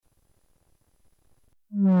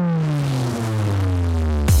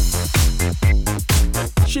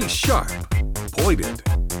sharp, pointed,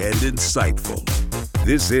 and insightful.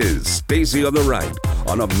 This is Stacy on the Right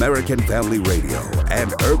on American Family Radio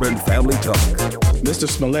and Urban Family Talk. Mr.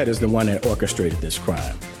 Smollett is the one that orchestrated this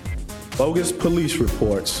crime. Bogus police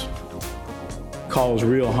reports cause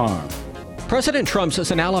real harm. President Trump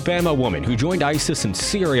says an Alabama woman who joined ISIS in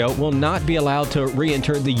Syria will not be allowed to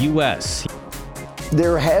re-enter the U.S.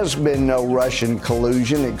 There has been no Russian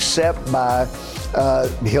collusion except by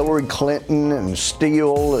Hillary Clinton and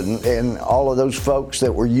Steele and all of those folks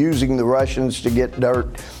that were using the Russians to get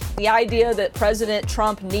dirt. The idea that President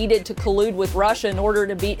Trump needed to collude with Russia in order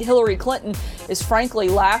to beat Hillary Clinton is frankly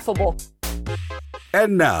laughable.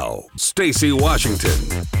 And now, Stacy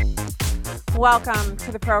Washington. Welcome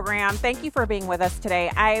to the program. Thank you for being with us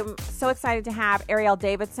today. I'm so excited to have Arielle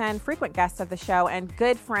Davidson, frequent guest of the show and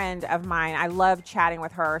good friend of mine. I love chatting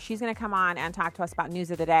with her. She's going to come on and talk to us about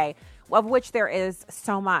news of the day, of which there is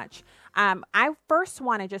so much. I first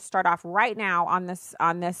want to just start off right now on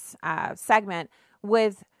this segment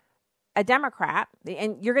with a Democrat,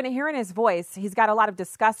 and you're going to hear in his voice, he's got a lot of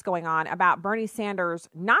disgust going on about Bernie Sanders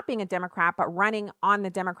not being a Democrat, but running on the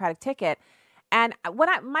Democratic ticket. And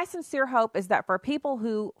my sincere hope is that for people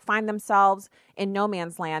who find themselves in no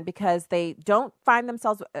man's land because they don't find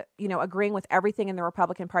themselves, agreeing with everything in the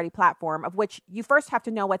Republican Party platform, of which you first have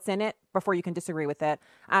to know what's in it before you can disagree with it.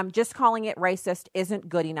 Just calling it racist isn't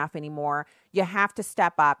good enough anymore. You have to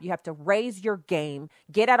step up. You have to raise your game,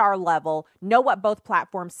 get at our level, know what both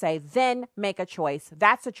platforms say, then make a choice.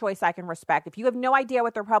 That's a choice I can respect. If you have no idea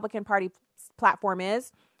what the Republican Party platform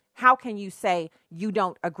is, how can you say you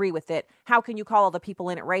don't agree with it? How can you call all the people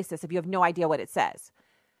in it racist if you have no idea what it says?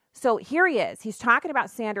 So here he is. He's talking about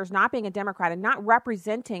Sanders not being a Democrat and not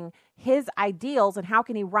representing his ideals. And how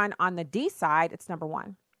can he run on the D side? It's number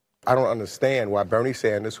one. I don't understand why Bernie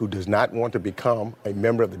Sanders, who does not want to become a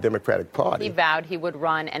member of the Democratic Party. He vowed he would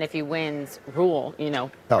run, and if he wins,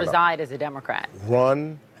 reside as a Democrat.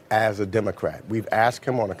 Run as a Democrat. We've asked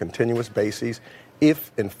him on a continuous basis,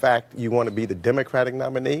 if, in fact, you want to be the Democratic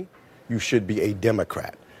nominee, you should be a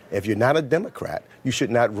Democrat. If you're not a Democrat, you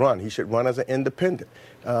should not run. He should run as an independent.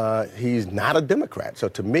 He's not a Democrat. So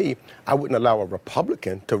to me, I wouldn't allow a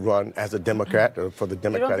Republican to run as a Democrat or for the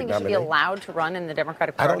Democratic nominee. You don't think he should be allowed to run in the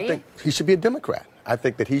Democratic Party? I don't think he should be a Democrat. I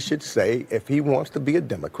think that he should say if he wants to be a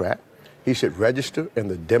Democrat, he should register in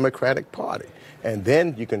the Democratic Party. And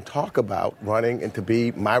then you can talk about running and to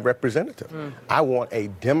be my representative. I want a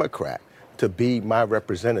Democrat to be my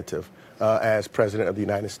representative as president of the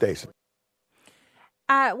United States.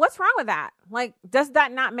 What's wrong with that? Like, does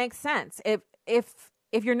that not make sense?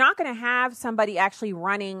 If you're not going to have somebody actually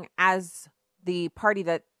running as the party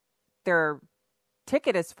that their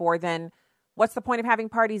ticket is for, then what's the point of having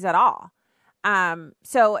parties at all?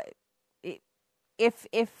 So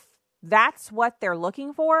if that's what they're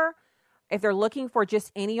looking for, if they're looking for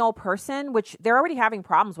just any old person, which they're already having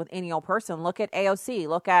problems with any old person. Look at AOC.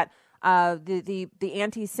 Look at the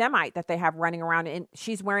anti-Semite that they have running around, and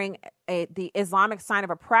she's wearing the Islamic sign of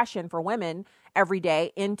oppression for women every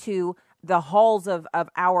day into the halls of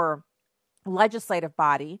our legislative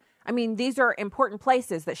body. I mean, these are important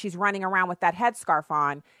places that she's running around with that headscarf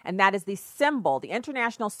on, and that is the symbol, the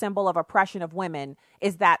international symbol of oppression of women,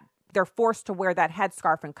 is that they're forced to wear that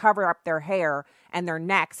headscarf and cover up their hair and their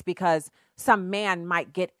necks because some man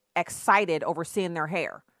might get excited over seeing their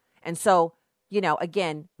hair. And so,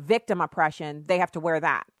 again, victim oppression, they have to wear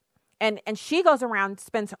that. And she goes around,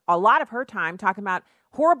 spends a lot of her time talking about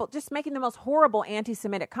horrible, just making the most horrible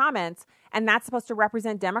anti-Semitic comments, and that's supposed to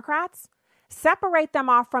represent Democrats? Separate them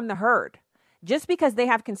off from the herd. Just because they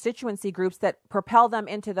have constituency groups that propel them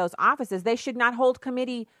into those offices, they should not hold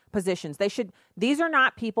committee positions. These are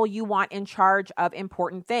not people you want in charge of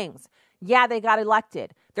important things. Yeah, they got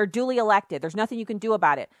elected. They're duly elected. There's nothing you can do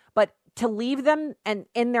about it. But to leave them and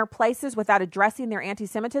in their places without addressing their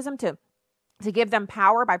anti-Semitism, to give them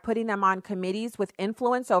power by putting them on committees with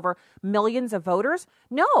influence over millions of voters?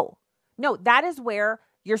 No, that is where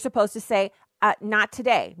you're supposed to say, not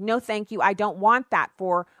today. No, thank you. I don't want that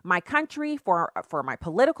for my country, for my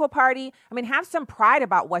political party. I mean, have some pride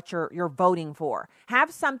about what you're voting for.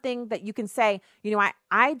 Have something that you can say,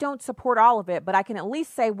 I don't support all of it, but I can at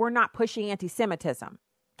least say we're not pushing anti-Semitism.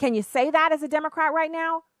 Can you say that as a Democrat right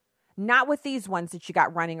now? Not with these ones that you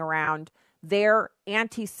got running around. They're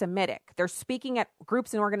anti-Semitic. They're speaking at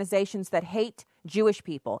groups and organizations that hate Jewish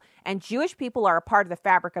people. And Jewish people are a part of the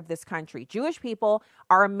fabric of this country. Jewish people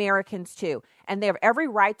are Americans too. And they have every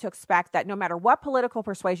right to expect that no matter what political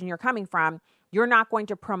persuasion you're coming from, you're not going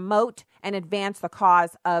to promote and advance the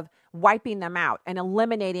cause of wiping them out and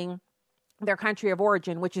eliminating their country of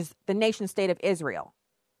origin, which is the nation state of Israel.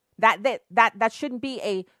 That shouldn't be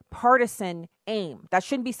a partisan aim. That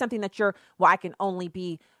shouldn't be something that I can only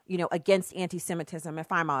be, against anti-Semitism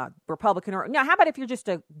if I'm a Republican no, how about if you're just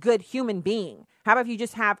a good human being? How about if you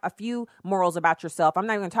just have a few morals about yourself? I'm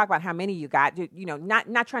not even going to talk about how many you got,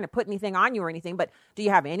 not trying to put anything on you or anything, but do you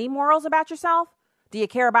have any morals about yourself? Do you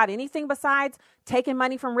care about anything besides taking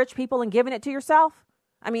money from rich people and giving it to yourself?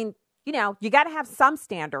 I mean, you got to have some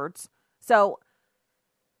standards. So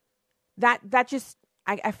that just,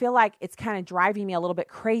 I feel like it's kind of driving me a little bit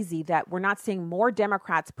crazy that we're not seeing more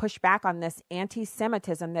Democrats push back on this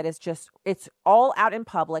anti-Semitism that is it's all out in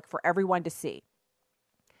public for everyone to see.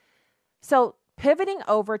 So pivoting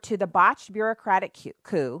over to the botched bureaucratic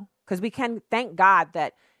coup, because we can thank God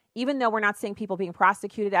that even though we're not seeing people being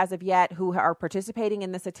prosecuted as of yet who are participating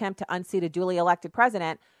in this attempt to unseat a duly elected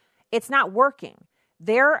president, it's not working.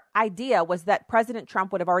 Their idea was that President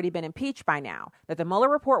Trump would have already been impeached by now, that the Mueller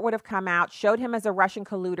report would have come out, showed him as a Russian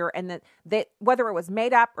colluder, and that whether it was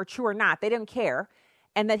made up or true or not, they didn't care,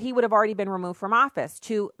 and that he would have already been removed from office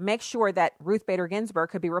to make sure that Ruth Bader Ginsburg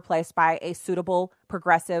could be replaced by a suitable,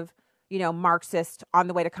 progressive, Marxist, on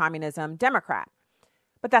the way to communism Democrat.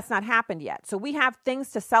 But that's not happened yet. So we have things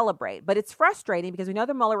to celebrate, but it's frustrating because we know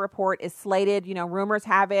the Mueller report is slated, rumors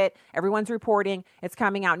have it, everyone's reporting, it's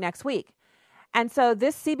coming out next week. And so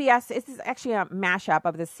this is actually a mashup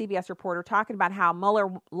of the CBS reporter talking about how Mueller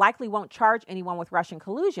likely won't charge anyone with Russian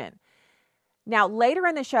collusion. Now, later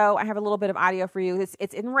in the show, I have a little bit of audio for you.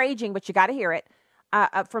 It's enraging, but you got to hear it,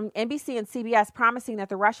 from NBC and CBS promising that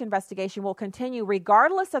the Russia investigation will continue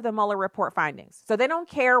regardless of the Mueller report findings. So they don't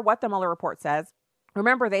care what the Mueller report says.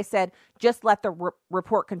 Remember, they said, just let the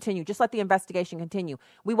report continue. Just let the investigation continue.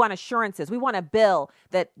 We want assurances. We want a bill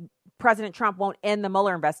that President Trump won't end the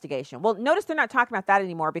Mueller investigation. Well, notice they're not talking about that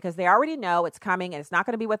anymore because they already know it's coming and it's not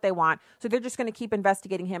going to be what they want. So they're just going to keep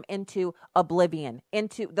investigating him into oblivion.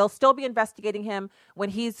 They'll still be investigating him when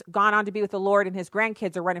he's gone on to be with the Lord and his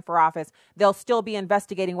grandkids are running for office. They'll still be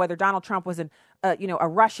investigating whether Donald Trump was a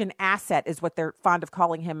Russian asset, is what they're fond of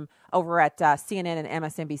calling him over at CNN and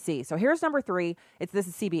MSNBC. So here's number 3. This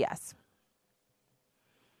is CBS.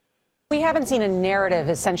 We haven't seen a narrative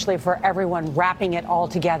essentially for everyone wrapping it all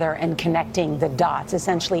together and connecting the dots,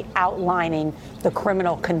 essentially outlining the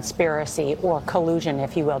criminal conspiracy or collusion,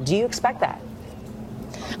 if you will. Do you expect that?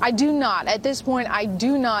 I do not. At this point, I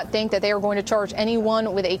do not think that they are going to charge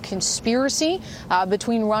anyone with a conspiracy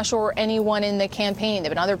between Russia or anyone in the campaign. There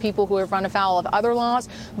have been other people who have run afoul of other laws,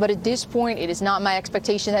 but at this point, it is not my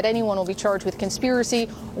expectation that anyone will be charged with conspiracy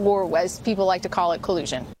or, as people like to call it,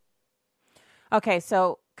 collusion. Okay,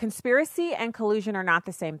 so conspiracy and collusion are not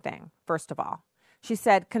the same thing, first of all. She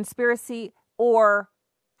said conspiracy or,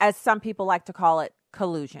 as some people like to call it,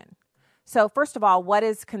 collusion. So first of all, what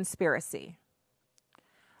is conspiracy?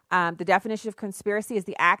 The definition of conspiracy is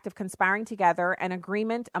the act of conspiring together, an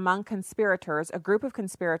agreement among conspirators, a group of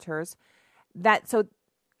conspirators.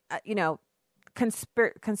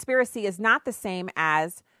 Conspiracy is not the same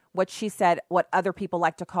as what she said, what other people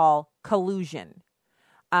like to call collusion.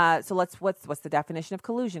 So what's the definition of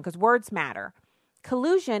collusion? Because words matter.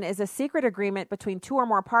 Collusion is a secret agreement between two or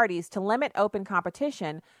more parties to limit open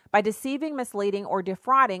competition by deceiving, misleading, or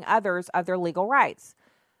defrauding others of their legal rights.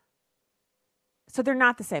 So they're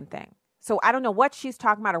not the same thing. So I don't know what she's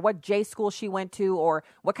talking about or what J school she went to or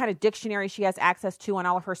what kind of dictionary she has access to on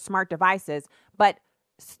all of her smart devices, but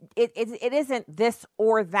it isn't this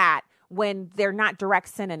or that when they're not direct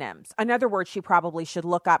synonyms. Another word she probably should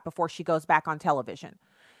look up before she goes back on television.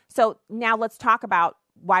 So now let's talk about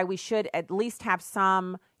why we should at least have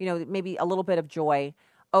some, maybe a little bit of joy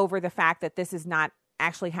over the fact that this is not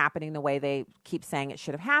actually happening the way they keep saying it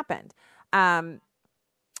should have happened.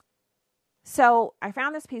 So I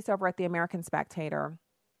found this piece over at the American Spectator.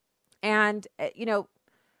 And,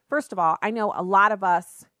 first of all, I know a lot of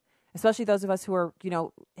us, especially those of us who are,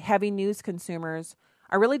 heavy news consumers,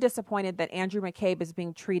 are really disappointed that Andrew McCabe is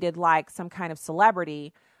being treated like some kind of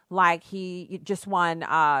celebrity, like he just won,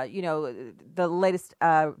 the latest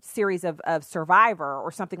series of Survivor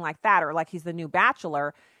or something like that, or like he's the new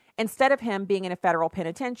Bachelor, instead of him being in a federal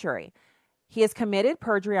penitentiary. He has committed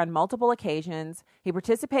perjury on multiple occasions. He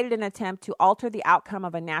participated in an attempt to alter the outcome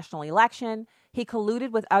of a national election. He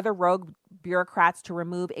colluded with other rogue bureaucrats to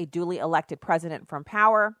remove a duly elected president from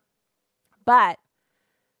power. But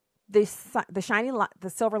the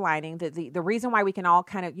silver lining, the reason why we can all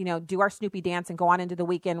kind of, do our Snoopy dance and go on into the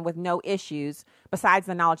weekend with no issues, besides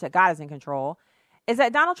the knowledge that God is in control, is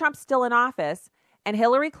that Donald Trump's still in office and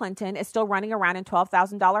Hillary Clinton is still running around in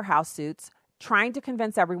 $12,000 house suits, trying to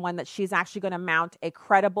convince everyone that she's actually going to mount a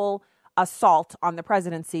credible assault on the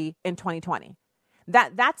presidency in 2020.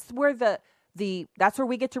 That's where that's where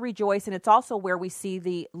we get to rejoice. And it's also where we see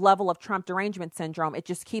the level of Trump derangement syndrome. It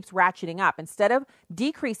just keeps ratcheting up. Instead of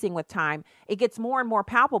decreasing with time, it gets more and more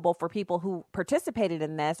palpable for people who participated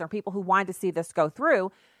in this or people who wanted to see this go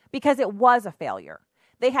through, because it was a failure.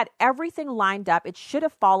 They had everything lined up. It should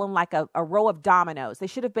have fallen like a row of dominoes. They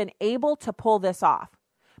should have been able to pull this off,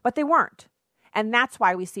 but they weren't. And that's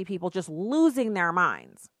why we see people just losing their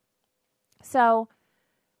minds. So,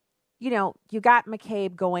 you got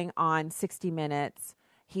McCabe going on 60 Minutes.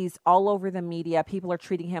 He's all over the media. People are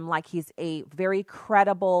treating him like he's a very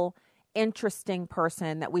credible, interesting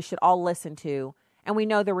person that we should all listen to. And we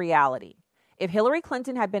know the reality. If Hillary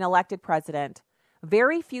Clinton had been elected president,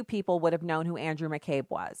 very few people would have known who Andrew McCabe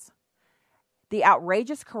was. The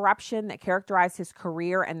outrageous corruption that characterized his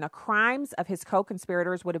career and the crimes of his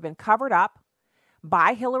co-conspirators would have been covered up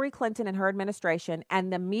by Hillary Clinton and her administration,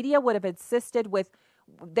 and the media would have insisted with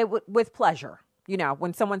pleasure.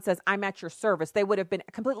 When someone says, I'm at your service, they would have been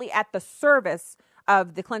completely at the service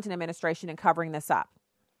of the Clinton administration in covering this up.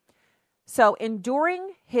 So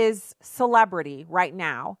enduring his celebrity right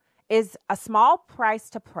now is a small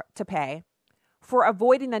price to pay for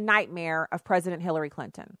avoiding the nightmare of President Hillary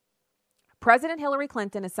Clinton. President Hillary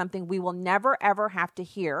Clinton is something we will never, ever have to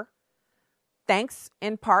hear, thanks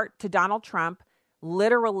in part to Donald Trump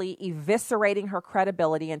literally eviscerating her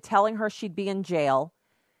credibility and telling her she'd be in jail.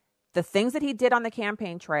 The things that he did on the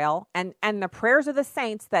campaign trail and the prayers of the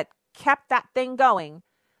saints that kept that thing going,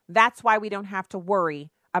 that's why we don't have to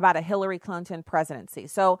worry about a Hillary Clinton presidency.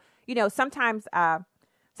 So, sometimes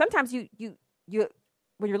you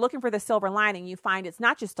when you're looking for the silver lining, you find it's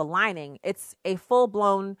not just a lining, it's a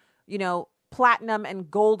full-blown, platinum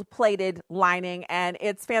and gold-plated lining, and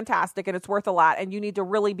it's fantastic and it's worth a lot, and you need to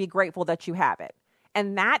really be grateful that you have it.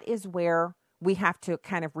 And that is where we have to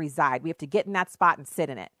kind of reside. We have to get in that spot and sit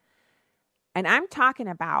in it. And I'm talking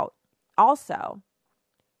about also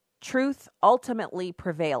truth ultimately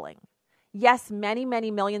prevailing. Yes, many,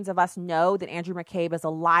 many millions of us know that Andrew McCabe is a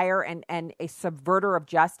liar and a subverter of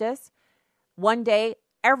justice. One day,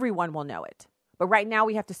 everyone will know it. But right now,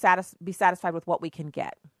 we have to be satisfied with what we can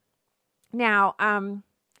get. Now,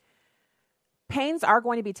 pains are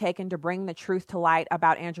going to be taken to bring the truth to light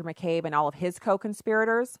about Andrew McCabe and all of his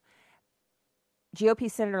co-conspirators. GOP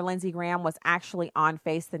Senator Lindsey Graham was actually on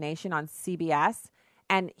Face the Nation on CBS,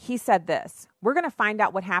 and he said this: we're going to find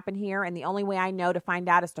out what happened here, and the only way I know to find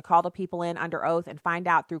out is to call the people in under oath and find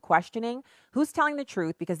out through questioning who's telling the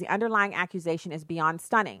truth, because the underlying accusation is beyond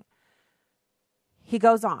stunning. He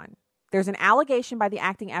goes on. There's an allegation by the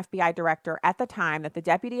acting FBI director at the time that the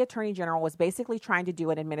deputy attorney general was basically trying to do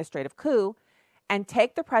an administrative coup and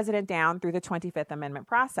take the president down through the 25th Amendment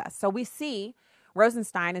process. So we see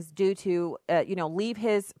Rosenstein is due to, leave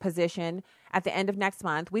his position at the end of next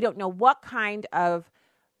month. We don't know what kind of,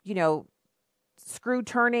 screw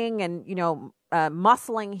turning and,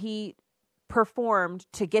 muscling he performed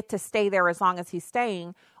to get to stay there as long as he's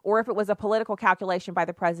staying, or if it was a political calculation by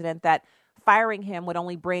the president that firing him would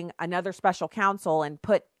only bring another special counsel and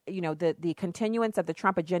put, the continuance of the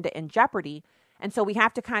Trump agenda in jeopardy. And so we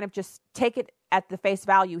have to kind of just take it at the face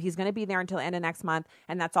value. He's going to be there until the end of next month,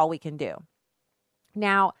 and that's all we can do.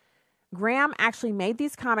 Now, Graham actually made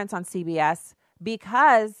these comments on CBS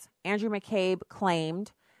because Andrew McCabe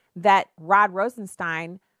claimed that Rod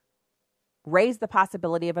Rosenstein raised the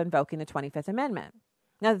possibility of invoking the 25th Amendment.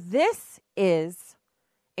 Now, this is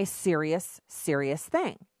a serious, serious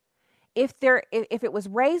thing. If it was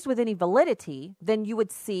raised with any validity, then you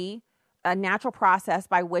would see a natural process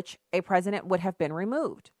by which a president would have been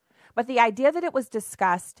removed. But the idea that it was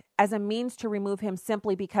discussed as a means to remove him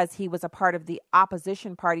simply because he was a part of the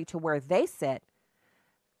opposition party to where they sit,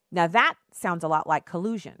 now that sounds a lot like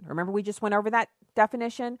collusion. Remember, we just went over that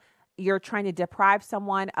definition? You're trying to deprive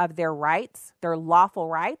someone of their rights, their lawful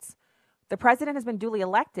rights. The president has been duly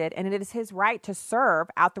elected, and it is his right to serve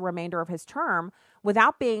out the remainder of his term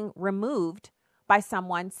without being removed by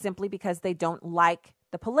someone simply because they don't like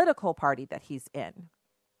the political party that he's in.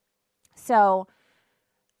 So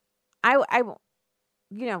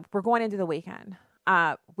we're going into the weekend.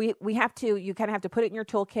 You kind of have to put it in your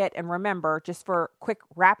toolkit and remember, just for quick,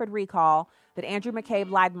 rapid recall, that Andrew McCabe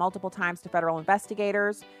lied multiple times to federal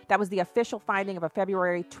investigators. That was the official finding of a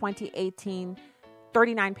February 2018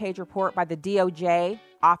 39-page report by the DOJ,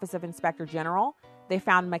 Office of Inspector General. They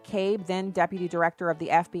found McCabe, then deputy director of the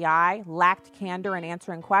FBI, lacked candor in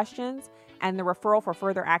answering questions, and the referral for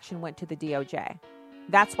further action went to the DOJ.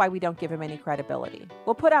 That's why we don't give him any credibility.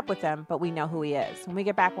 We'll put up with him, but we know who he is. When we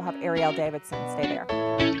get back, we'll have Ariel Davidson. Stay there.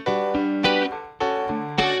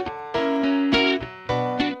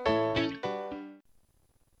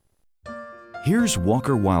 Here's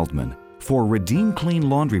Walker Wildman, For Redeem Clean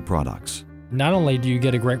laundry products, not only do you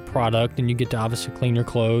get a great product and you get to obviously clean your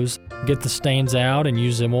clothes, get the stains out and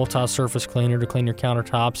use a multi-surface cleaner to clean your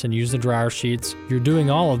countertops and use the dryer sheets. You're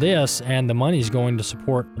doing all of this and the money's going to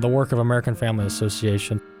support the work of American Family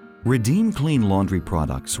Association. Redeem Clean laundry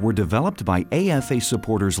products were developed by AFA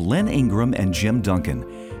supporters Len Ingram and Jim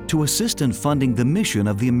Duncan to assist in funding the mission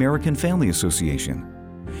of the American Family Association.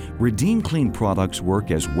 Redeem Clean products work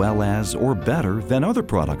as well as or better than other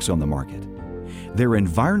products on the market. They're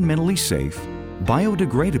environmentally safe,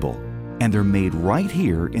 biodegradable, and they're made right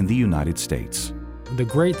here in the United States. The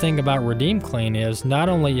great thing about Redeem Clean is not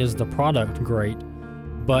only is the product great,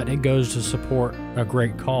 but it goes to support a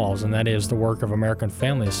great cause, and that is the work of American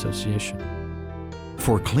Family Association.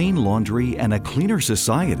 For clean laundry and a cleaner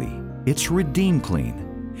society, it's Redeem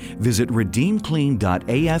Clean. Visit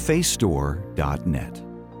redeemclean.afastore.net.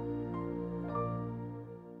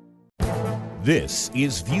 This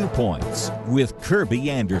is Viewpoints with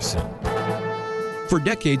Kirby Anderson. For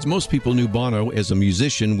decades, most people knew Bono as a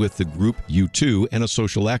musician with the group U2 and a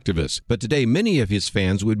social activist. But today, many of his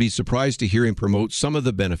fans would be surprised to hear him promote some of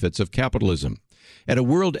the benefits of capitalism. At a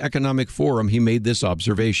World Economic Forum, he made this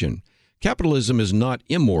observation. Capitalism is not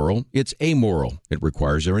immoral, it's amoral. It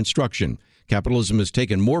requires our instruction. Capitalism has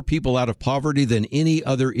taken more people out of poverty than any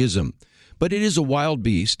other ism. But it is a wild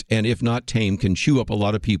beast, and if not tamed, can chew up a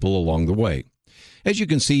lot of people along the way. As you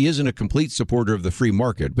can see, he isn't a complete supporter of the free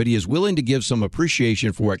market, but he is willing to give some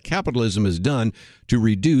appreciation for what capitalism has done to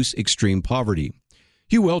reduce extreme poverty.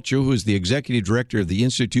 Hugh Welchel, who is the executive director of the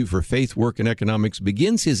Institute for Faith, Work, and Economics,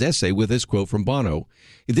 begins his essay with this quote from Bono.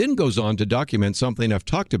 He then goes on to document something I've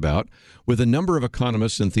talked about with a number of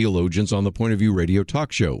economists and theologians on the Point of View radio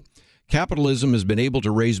talk show. Capitalism has been able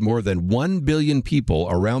to raise more than 1 billion people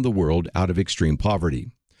around the world out of extreme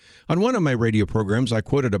poverty. On one of my radio programs, I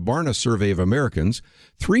quoted a Barna survey of Americans.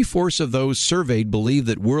 3/4 of those surveyed believed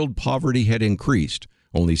that world poverty had increased.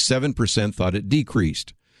 Only 7% thought it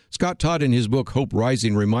decreased. Scott Todd, in his book Hope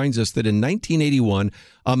Rising, reminds us that in 1981,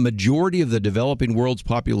 a majority of the developing world's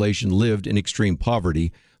population lived in extreme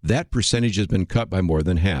poverty. That percentage has been cut by more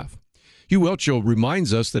than half. Hugh Welchel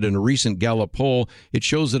reminds us that in a recent Gallup poll, it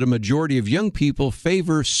shows that a majority of young people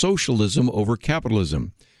favor socialism over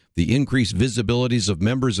capitalism. The increased visibilities of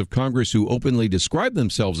members of Congress who openly describe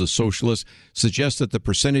themselves as socialists suggest that the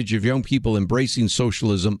percentage of young people embracing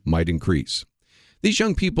socialism might increase. These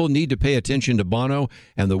young people need to pay attention to Bono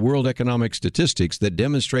and the World Economic Statistics that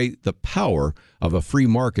demonstrate the power of a free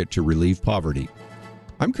market to relieve poverty.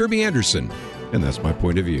 I'm Kirby Anderson, and that's my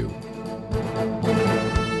point of view.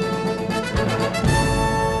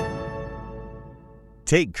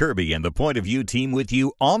 Take Kirby and the Point of View team with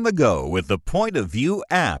you on the go with the Point of View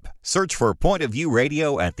app. Search for Point of View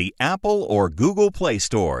Radio at the Apple or Google Play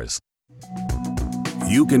stores.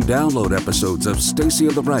 You can download episodes of Stacy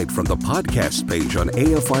on the Right from the podcast page on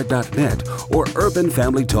AFR.net or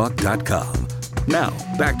UrbanFamilyTalk.com. Now,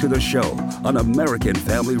 back to the show on American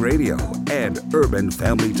Family Radio and Urban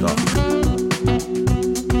Family Talk.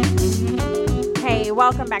 Hey,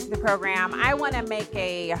 welcome back to the program. I want to make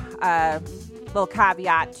a little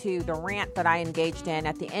caveat to the rant that I engaged in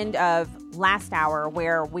at the end of last hour,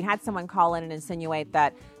 where we had someone call in and insinuate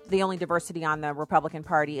that the only diversity on the Republican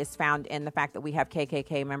Party is found in the fact that we have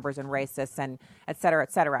KKK members and racists and et cetera,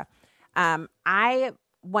 et cetera. I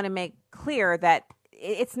want to make clear that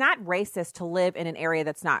it's not racist to live in an area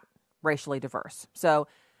that's not racially diverse. So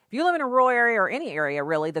if you live in a rural area or any area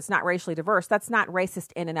really that's not racially diverse, that's not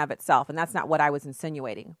racist in and of itself. And that's not what I was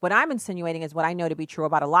insinuating. What I'm insinuating is what I know to be true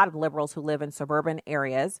about a lot of liberals who live in suburban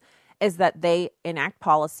areas is that they enact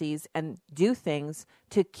policies and do things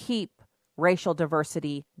to keep racial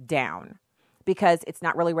diversity down, because it's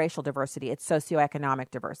not really racial diversity, it's socioeconomic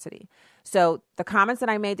diversity. So the comments that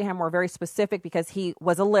I made to him were very specific because he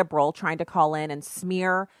was a liberal trying to call in and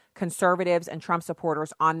smear conservatives and Trump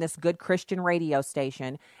supporters on this good Christian radio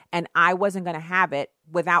station, and I wasn't going to have it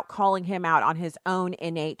without calling him out on his own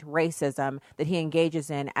innate racism that he engages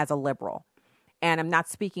in as a liberal. And I'm not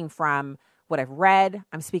speaking from what I've read,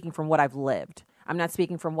 I'm speaking from what I've lived. I'm not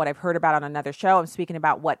speaking from what I've heard about on another show. I'm speaking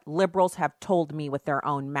about what liberals have told me with their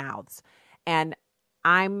own mouths. And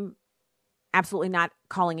I'm absolutely not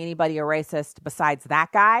calling anybody a racist besides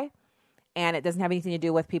that guy. And it doesn't have anything to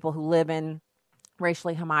do with people who live in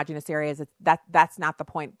racially homogenous areas. That's not the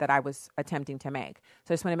point that I was attempting to make. So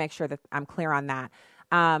I just want to make sure that I'm clear on that.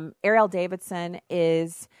 Ariel Davidson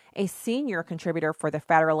is a senior contributor for The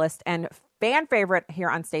Federalist and fan favorite here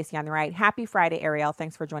on Stacy on the Right. Happy Friday, Ariel.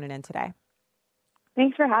 Thanks for joining in today.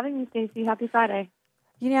 Thanks for having me, Stacy. Happy Friday.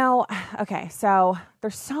 You know, okay, so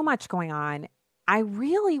there's so much going on. I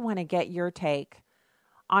really want to get your take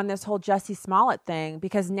on this whole Jussie Smollett thing,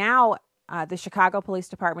 because now the Chicago Police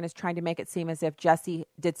Department is trying to make it seem as if Jussie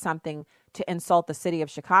did something to insult the city of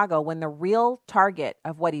Chicago, when the real target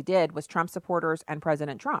of what he did was Trump supporters and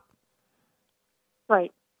President Trump.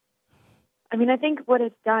 Right. I mean, I think what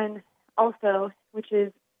it's done also, which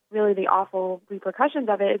is really the awful repercussions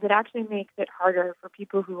of it, is it actually makes it harder for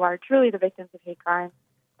people who are truly the victims of hate crimes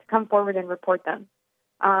to come forward and report them.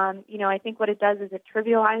 I think what it does is it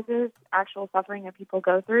trivializes actual suffering that people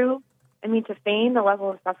go through. I mean, to feign the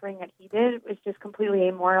level of suffering that he did is just completely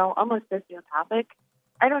amoral, almost sociopathic.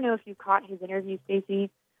 I don't know if you caught his interview,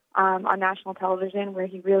 Stacey, on national television, where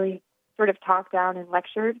he really sort of talked down and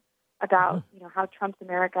lectured about, how Trump's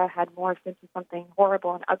America had morphed into something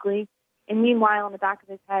horrible and ugly. And meanwhile, in the back of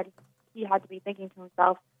his head, he had to be thinking to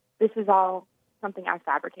himself, this is all something I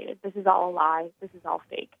fabricated. This is all a lie. This is all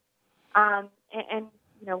fake.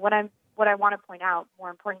 What I want to point out,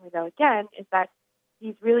 more importantly, though, again, is that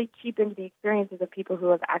he's really cheapened the experiences of people who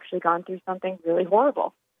have actually gone through something really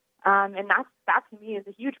horrible. And that to me is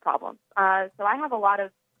a huge problem. So I have a lot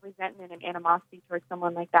of resentment and animosity towards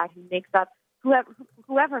someone like that who makes up,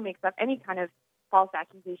 whoever makes up any kind of false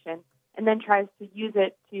accusation and then tries to use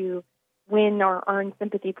it to win or earn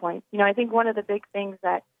sympathy points. I think one of the big things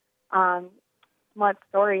that Smollett's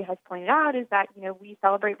story has pointed out is that, we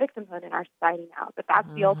celebrate victimhood in our society now, but that's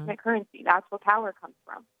the ultimate currency. That's where power comes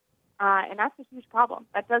from. And that's a huge problem.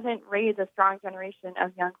 That doesn't raise a strong generation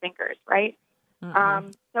of young thinkers, right?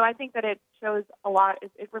 So I think that it shows a lot.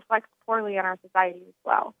 It reflects poorly on our society as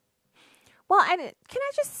well. Well, and can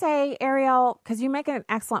I just say, Ariel, because you make an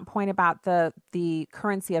excellent point about the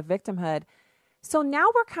currency of victimhood. So now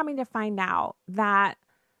we're coming to find out that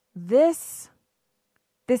this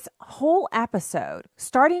whole episode,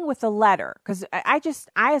 starting with the letter, because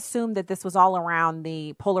I assumed that this was all around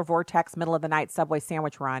the polar vortex, middle of the night subway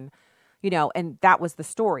sandwich run, and that was the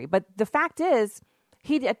story. But the fact is,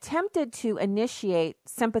 he'd attempted to initiate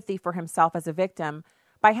sympathy for himself as a victim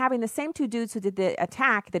by having the same two dudes who did the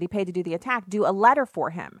attack, that he paid to do the attack, do a letter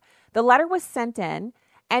for him. The letter was sent in,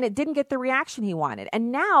 and it didn't get the reaction he wanted.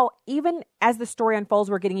 And now, even as the story unfolds,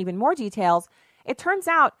 we're getting even more details. It turns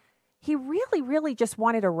out he really, really just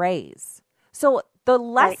wanted a raise. So the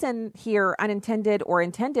lesson here, unintended or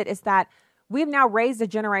intended, is that we've now raised a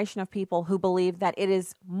generation of people who believe that it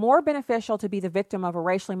is more beneficial to be the victim of a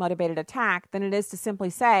racially motivated attack than it is to simply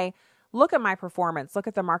say, look at my performance, look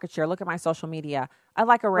at the market share, look at my social media. I'd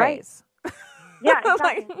like a raise. Right. Yeah,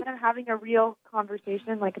 exactly. Instead of having a real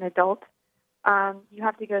conversation like an adult, you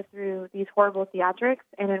have to go through these horrible theatrics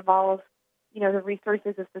and involve, the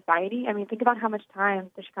resources of society. I mean, think about how much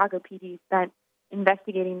time the Chicago PD spent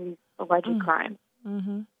investigating these alleged crimes.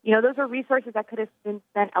 Those are resources that could have been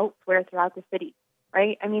spent elsewhere throughout the city,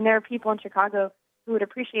 right? I mean, there are people in Chicago who would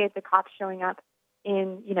appreciate the cops showing up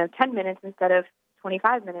in, 10 minutes instead of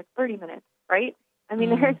 25 minutes, 30 minutes, right? I mean,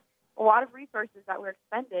 there's a lot of resources that were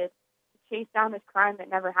expended to chase down this crime that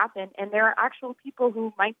never happened, and there are actual people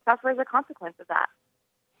who might suffer as a consequence of that.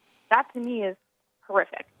 That, to me, is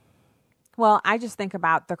horrific. Well, I just think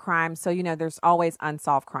about the crime. So, there's always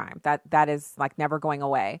unsolved crime. That is like never going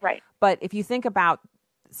away. Right. But if you think about,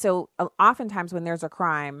 so oftentimes when there's a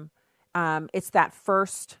crime, it's that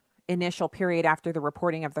first initial period after the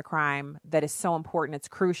reporting of the crime that is so important. It's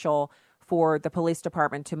crucial for the police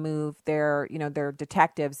department to move their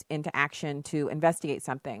detectives into action to investigate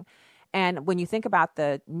something. And when you think about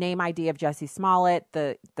the name ID of Jussie Smollett,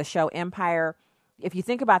 the show Empire, if you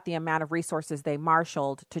think about the amount of resources they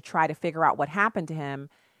marshaled to try to figure out what happened to him,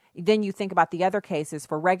 then you think about the other cases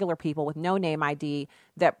for regular people with no name ID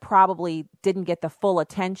that probably didn't get the full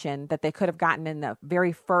attention that they could have gotten in the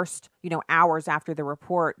very first, hours after the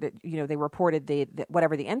report that, they reported the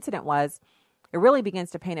whatever the incident was. It really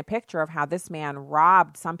begins to paint a picture of how this man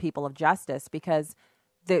robbed some people of justice because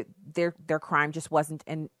their crime just wasn't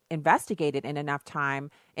investigated in enough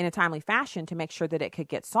time, in a timely fashion, to make sure that it could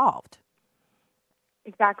get solved.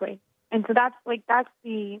 Exactly. And so that's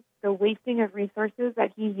the wasting of resources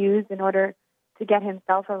that he used in order to get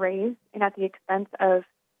himself a raise, and at the expense of,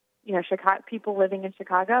 Chicago, people living in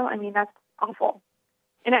Chicago. I mean, that's awful.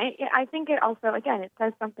 And I think it also, again, it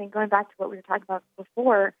says something, going back to what we were talking about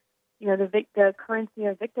before, the currency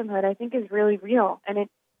of victimhood, I think, is really real. And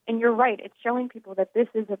you're right, it's showing people that this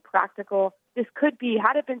is this could be,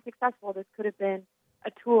 had it been successful, this could have been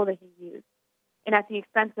a tool that he used, and at the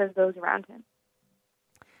expense of those around him.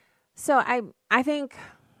 So I think,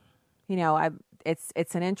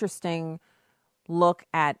 it's an interesting look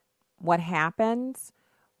at what happens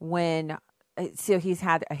when So he's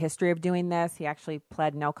had a history of doing this. He actually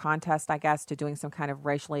pled no contest, I guess, to doing some kind of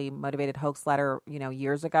racially motivated hoax letter,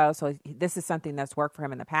 years ago. So this is something that's worked for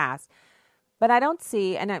him in the past. But I don't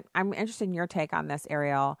see, and I'm interested in your take on this,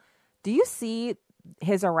 Ariel. Do you see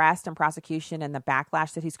his arrest and prosecution and the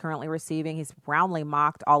backlash that he's currently receiving? He's roundly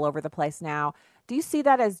mocked all over the place now. Do you see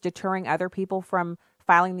that as deterring other people from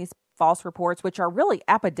filing these false reports, which are really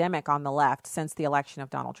epidemic on the left since the election of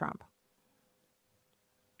Donald Trump?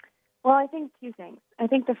 Well, I think two things. I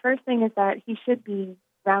think the first thing is that he should be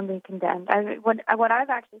roundly condemned. What I've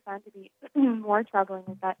actually found to be more troubling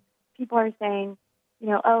is that people are saying,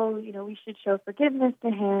 we should show forgiveness to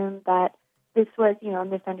him, that this was, a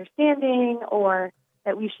misunderstanding, or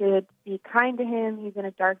that we should be kind to him. He's in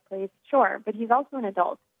a dark place. Sure, but he's also an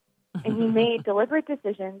adult. And he made deliberate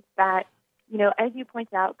decisions that, as you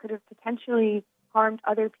point out, could have potentially harmed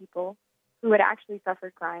other people who had actually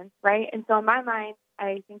suffered crimes, right? And so in my mind,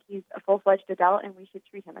 I think he's a full-fledged adult, and we should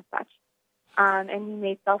treat him as such. And he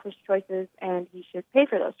made selfish choices, and he should pay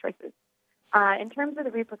for those choices. In terms of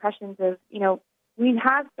the repercussions of, we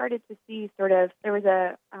have started to see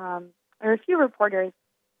there are a few reporters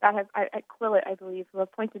that have, at Quillette, I believe, who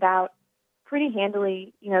have pointed out pretty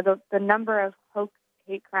handily, the number of hoax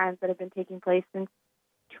hate crimes that have been taking place since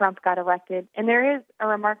Trump got elected. And there is a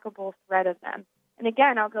remarkable thread of them. And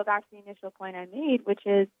again, I'll go back to the initial point I made, which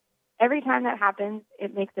is every time that happens,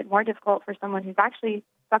 it makes it more difficult for someone who's actually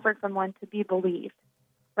suffered from one to be believed,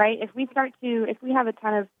 right? If we have a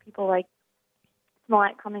ton of people like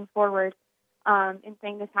Smollett coming forward and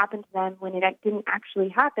saying this happened to them when it didn't actually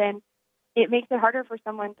happen, it makes it harder for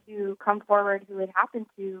someone to come forward who it happened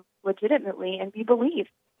to legitimately and be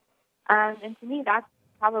believed. And to me, that's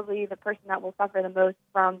probably the person that will suffer the most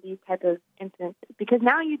from these type of incidents, because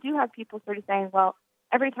now you do have people sort of saying, well,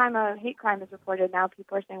 every time a hate crime is reported, now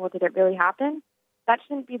people are saying, well, did it really happen? That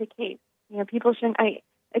shouldn't be the case. People shouldn't.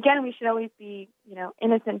 Again, we should always be,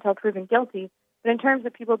 innocent until proven guilty. But in terms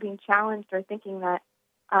of people being challenged or thinking that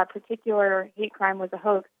a particular hate crime was a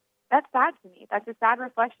hoax, that's sad to me. That's a sad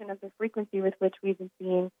reflection of the frequency with which we've been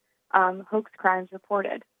seeing hoax crimes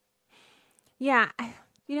reported. Yeah,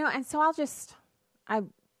 and so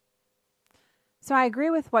I agree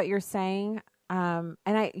with what you're saying. And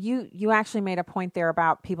you actually made a point there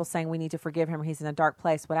about people saying we need to forgive him, or he's in a dark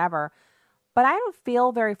place, whatever. But I don't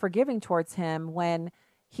feel very forgiving towards him when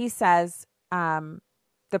he says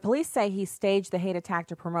the police say he staged the hate attack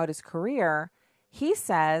to promote his career. He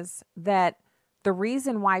says that the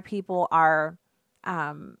reason why people are,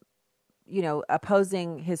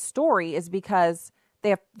 opposing his story is because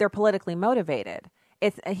they're politically motivated.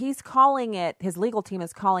 He's calling it, his legal team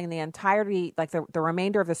is calling the entirety, like the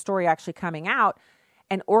remainder of the story actually coming out,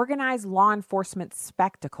 an organized law enforcement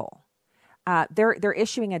spectacle. They're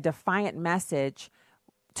issuing a defiant message.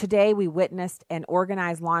 Today, we witnessed an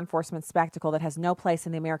organized law enforcement spectacle that has no place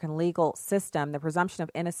in the American legal system. The presumption of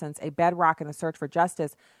innocence, a bedrock in the search for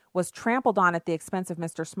justice, was trampled on at the expense of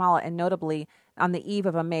Mr. Smollett, and notably on the eve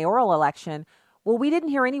of a mayoral election. Well, we didn't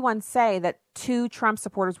hear anyone say that 2 Trump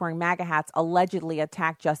supporters wearing MAGA hats allegedly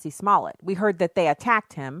attacked Jussie Smollett. We heard that they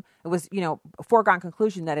attacked him. It was, a foregone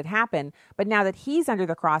conclusion that it happened. But now that he's under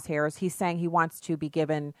the crosshairs, he's saying he wants to be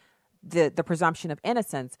given the presumption of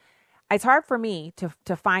innocence. It's hard for me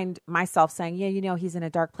to find myself saying, he's in a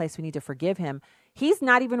dark place, we need to forgive him. He's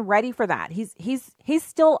not even ready for that. He's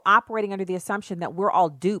still operating under the assumption that we're all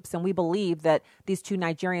dupes, and we believe that these 2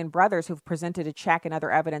 Nigerian brothers who've presented a check and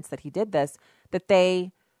other evidence that he did this, that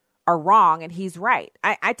they are wrong and he's right.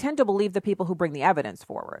 I tend to believe the people who bring the evidence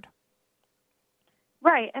forward.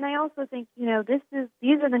 Right, and I also think these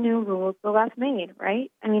are the new rules the left made,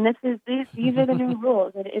 right? I mean, these are the new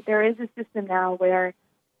rules. There is a system now where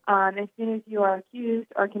as soon as you are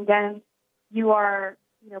accused or condemned, you are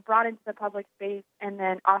brought into the public space and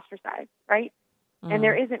then ostracized, right? Mm-hmm. And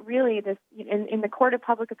there isn't really this, in the court of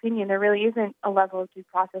public opinion, there really isn't a level of due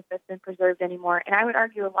process that's been preserved anymore. And I would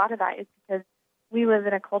argue a lot of that is because we live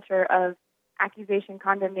in a culture of accusation,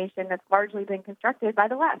 condemnation that's largely been constructed by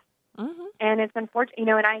the left. Mm-hmm. And it's unfortunate,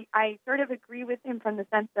 and I sort of agree with him from the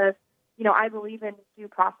sense of, I believe in due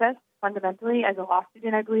process fundamentally. As a law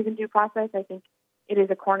student, I believe in due process. I think it is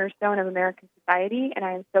a cornerstone of American society, and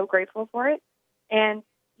I am so grateful for it. And,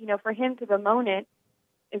 for him to bemoan it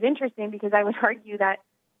is interesting because I would argue that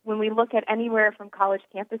when we look at anywhere from college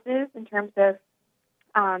campuses in terms of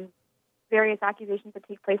various accusations that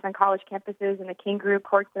take place on college campuses and the King Group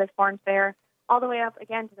courts that have formed there, all the way up,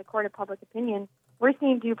 again, to the court of public opinion, we're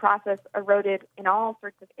seeing due process eroded in all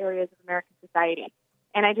sorts of areas of American society.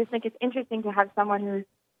 And I just think it's interesting to have someone who's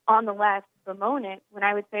on the left bemoan it when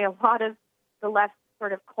I would say a lot of the left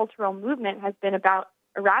sort of cultural movement has been about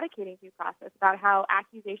eradicating due process, about how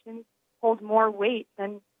accusations hold more weight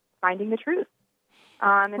than finding the truth.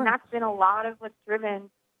 And that's been a lot of what's driven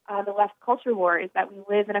the left culture war, is that we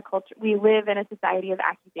live in a society of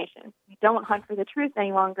accusations. We don't hunt for the truth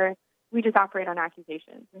any longer. We just operate on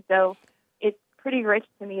accusations. And so it's pretty rich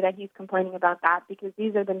to me that he's complaining about that, because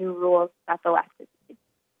these are the new rules that the left is using.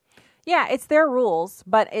 Yeah, it's their rules,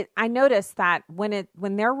 but I noticed that when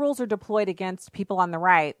their rules are deployed against people on the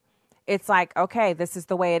right, it's like, okay, this is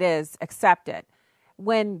the way it is, accept it.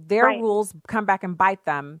 When their rules come back and bite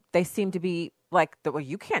them, they seem to be like, well,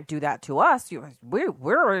 you can't do that to us.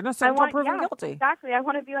 We're innocent until proven guilty. Exactly. I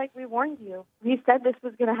want to be like, we warned you. We said this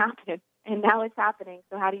was going to happen, and now it's happening.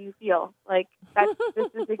 So how do you feel? Like, this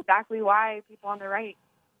is exactly why people on the right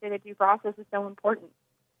say that due process is so important.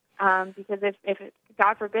 Because if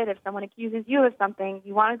God forbid, if someone accuses you of something,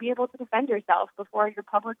 you want to be able to defend yourself before you're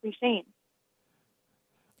publicly shamed.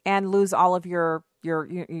 And lose all of your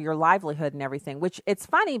livelihood and everything, which it's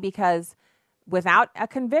funny because without a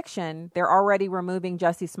conviction, they're already removing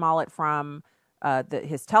Jussie Smollett from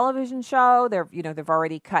his television show. They've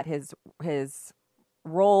already cut his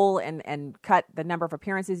role and cut the number of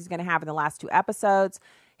appearances he's going to have in the last 2 episodes.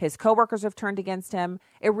 His coworkers have turned against him.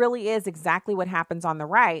 It really is exactly what happens on the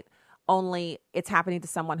right, only it's happening to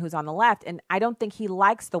someone who's on the left. And I don't think he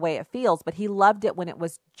likes the way it feels, but he loved it when it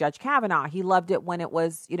was Judge Kavanaugh. He loved it when it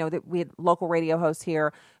was, that we had local radio hosts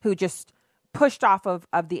here who just pushed off of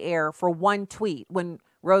the air for one tweet. When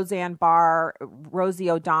Roseanne Barr, Rosie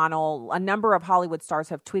O'Donnell, a number of Hollywood stars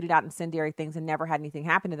have tweeted out incendiary things and never had anything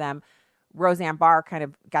happen to them. Roseanne Barr kind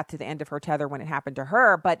of got to the end of her tether when it happened to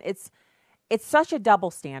her, but it's such a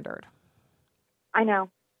double standard. I know.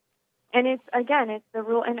 And it's the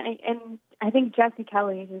rule. And I think Jesse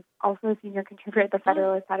Kelly, who's also a senior contributor at The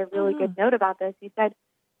Federalist, had a really good note about this. He said,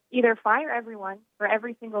 either fire everyone for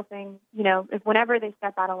every single thing, if whenever they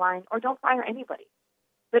step out of line, or don't fire anybody,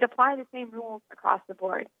 but apply the same rules across the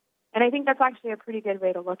board. And I think that's actually a pretty good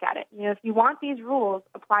way to look at it. If you want these rules,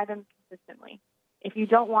 apply them consistently. If you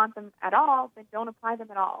don't want them at all, then don't apply them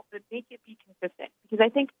at all, but make it be consistent. Because I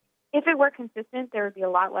think if it were consistent, there would be a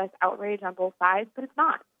lot less outrage on both sides, but it's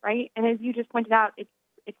not, right? And as you just pointed out,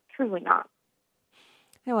 it's truly not.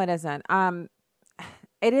 No, it isn't.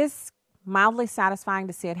 It is mildly satisfying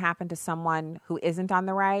to see it happen to someone who isn't on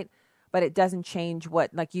the right, but it doesn't change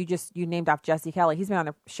what, like you named off Jesse Kelly. He's been on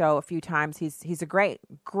the show a few times. He's a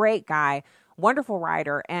great guy, wonderful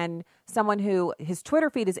writer, and someone who his Twitter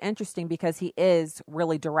feed is interesting because he is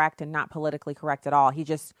really direct and not politically correct at all. He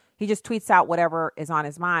just tweets out whatever is on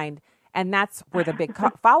his mind, and that's where the big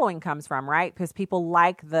following comes from, right? Because people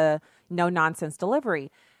like the no nonsense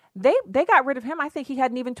delivery. They got rid of him. I think he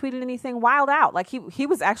hadn't even tweeted anything wild out. Like he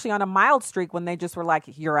was actually on a mild streak when they just were like,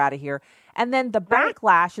 you're out of here. And then the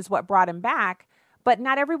backlash is what brought him back. But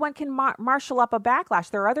not everyone can marshal up a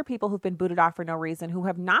backlash. There are other people who've been booted off for no reason who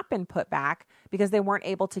have not been put back because they weren't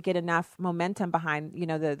able to get enough momentum behind,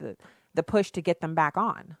 the push to get them back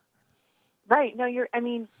on. Right. No,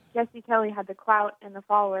 Jesse Kelly had the clout and the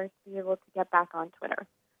followers to be able to get back on Twitter.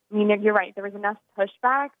 I mean, you're right. There was enough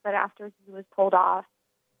pushback, but after he was pulled off,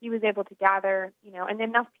 he was able to gather, and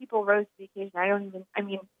enough people rose to the occasion.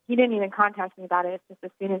 He didn't even contact me about it. It's just as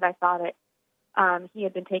soon as I saw that he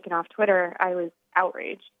had been taken off Twitter, I was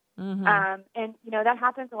outraged. Mm-hmm. And that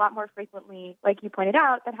happens a lot more frequently, like you pointed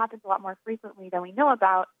out, that happens a lot more frequently than we know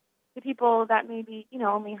about to people that maybe,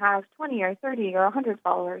 only have 20 or 30 or 100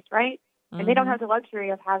 followers, right? Mm-hmm. And they don't have the luxury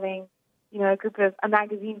of having, a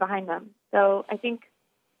magazine behind them. So I think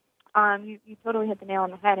you totally hit the nail on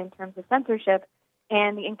the head in terms of censorship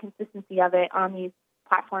and the inconsistency of it on these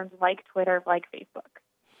platforms like Twitter, like Facebook.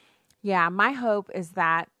 Yeah, my hope is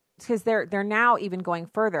that, because they're now even going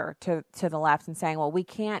further to the left and saying, well, we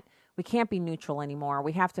can't be neutral anymore.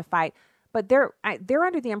 We have to fight. But they're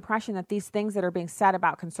under the impression that these things that are being said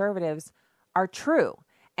about conservatives are true.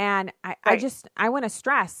 And I want to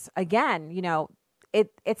stress again,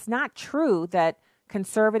 it's not true that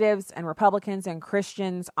conservatives and Republicans and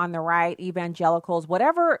Christians on the right, evangelicals,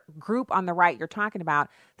 whatever group on the right you're talking about,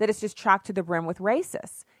 that it's just chalked to the brim with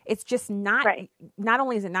racists. It's just not, not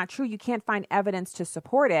only is it not true, you can't find evidence to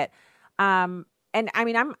support it. And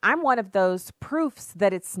I'm one of those proofs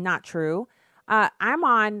that it's not true. I'm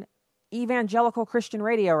on evangelical Christian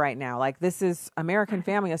radio right now. Like, this is American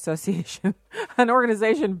Family Association, an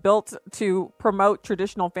organization built to promote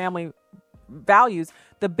traditional family values,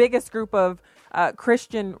 the biggest group of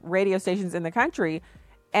Christian radio stations in the country.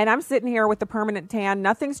 And I'm sitting here with the permanent tan.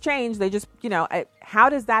 Nothing's changed. They just, how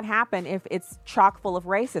does that happen if it's chock full of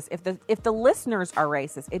racists? If the listeners are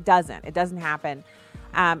racist, it doesn't happen.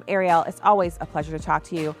 Ariel, it's always a pleasure to talk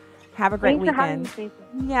to you. Have a great weekend. Thanks for having me, Stacey.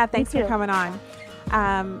 Yeah, thanks for coming on.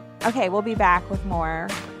 Okay, we'll be back with more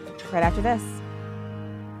right after this.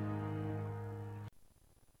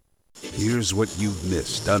 Here's what you've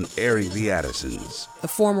missed on Airing the Addisons. The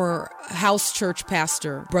former house church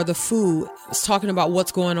pastor, Brother Fu, was talking about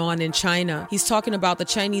what's going on in China. He's talking about the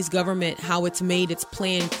Chinese government, how it's made its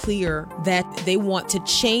plan clear that they want to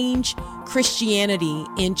change Christianity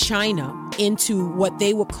in China into what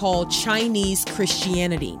they would call Chinese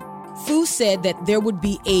Christianity. Fu said that there would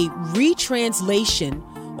be a retranslation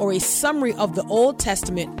or a summary of the Old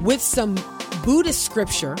Testament with some Buddhist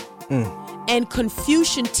scripture and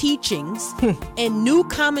Confucian teachings and new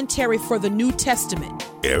commentary for the New Testament.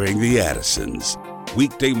 Airing the Addisons.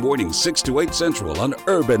 Weekday mornings 6 to 8 Central on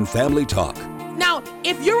Urban Family Talk. Now,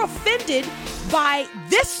 if you're offended by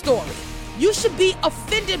this story, you should be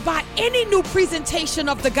offended by any new presentation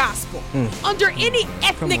of the gospel under any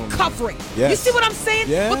ethnic covering. Yes. You see what I'm saying?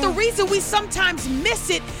 Yeah. But the reason we sometimes miss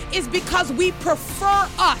it is because we prefer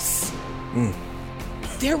us.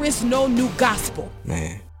 There is no new gospel.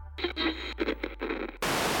 Man.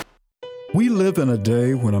 We live in a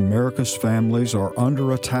day when America's families are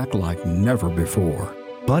under attack like never before.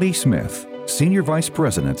 Buddy Smith, Senior Vice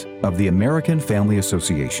President of the American Family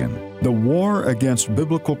Association. The war against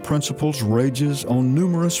biblical principles rages on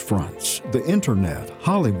numerous fronts. The internet,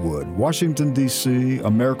 Hollywood, Washington, D.C.,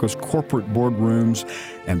 America's corporate boardrooms,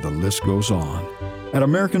 and the list goes on. At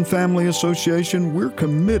American Family Association, we're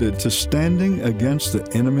committed to standing against the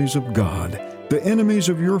enemies of God, the enemies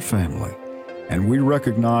of your family. And we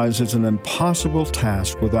recognize it's an impossible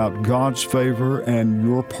task without God's favor and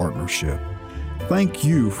your partnership. Thank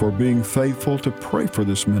you for being faithful to pray for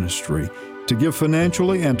this ministry, to give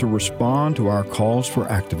financially, and to respond to our calls for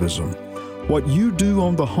activism. What you do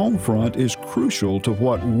on the home front is crucial to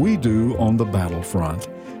what we do on the battlefront.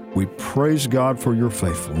 We praise God for your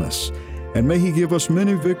faithfulness, and may He give us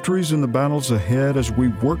many victories in the battles ahead as we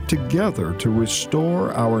work together to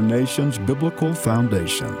restore our nation's biblical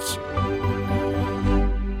foundations.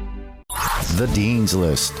 The Dean's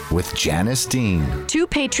List with Janice Dean. 2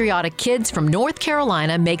 patriotic kids from North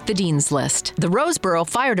Carolina make the Dean's List. The Roseboro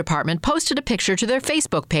Fire Department posted a picture to their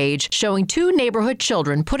Facebook page showing 2 neighborhood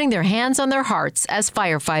children putting their hands on their hearts as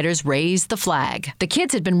firefighters raised the flag. The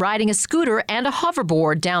kids had been riding a scooter and a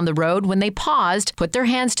hoverboard down the road when they paused, put their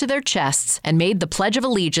hands to their chests, and made the Pledge of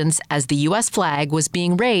Allegiance as the U.S. flag was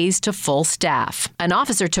being raised to full staff. An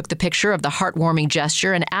officer took the picture of the heartwarming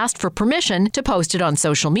gesture and asked for permission to post it on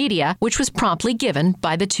social media, which was promptly given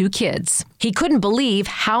by the 2 kids. He couldn't believe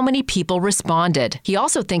how many people responded. He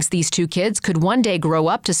also thinks these 2 kids could one day grow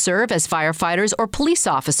up to serve as firefighters or police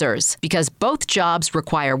officers, because both jobs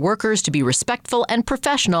require workers to be respectful and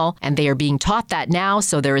professional, and they are being taught that now,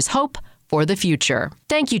 so there is hope for the future.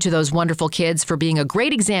 Thank you to those wonderful kids for being a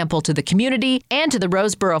great example to the community, and to the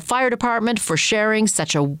Roseboro Fire Department for sharing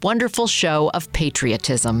such a wonderful show of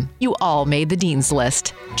patriotism. You all made the Dean's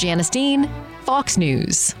List. Janice Dean, Fox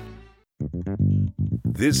News.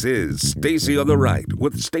 This is Stacy on the Right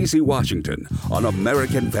with Stacy Washington on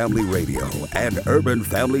American Family Radio and Urban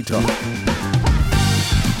Family Talk.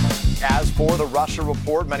 As for the Russia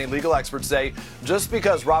report, many legal experts say just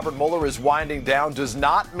because Robert Mueller is winding down does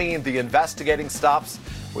not mean the investigating stops,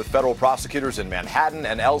 with federal prosecutors in Manhattan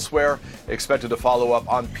and elsewhere expected to follow up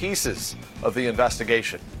on pieces of the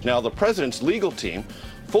investigation. Now, the president's legal team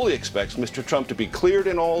fully expects Mr. Trump to be cleared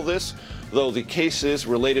in all this, though the cases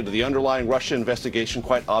related to the underlying Russia investigation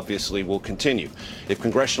quite obviously will continue. If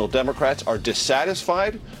congressional Democrats are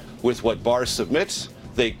dissatisfied with what Barr submits,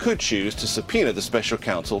 they could choose to subpoena the special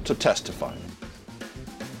counsel to testify.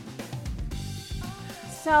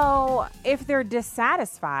 So if they're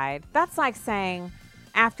dissatisfied, that's like saying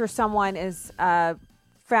after someone is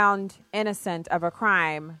found innocent of a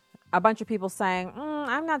crime, a bunch of people saying,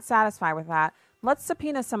 I'm not satisfied with that. Let's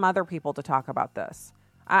subpoena some other people to talk about this.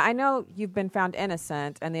 I know you've been found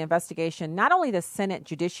innocent in the investigation, not only the Senate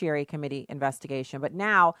Judiciary Committee investigation, but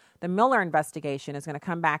now the Mueller investigation is going to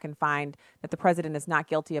come back and find that the president is not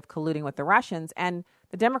guilty of colluding with the Russians. And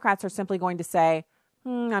the Democrats are simply going to say,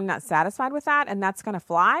 I'm not satisfied with that. And that's going to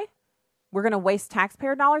fly. We're going to waste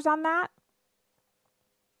taxpayer dollars on that.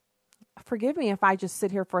 Forgive me if I just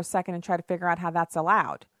sit here for a second and try to figure out how that's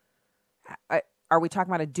allowed. Are we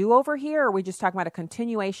talking about a do-over here, or are we just talking about a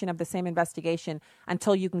continuation of the same investigation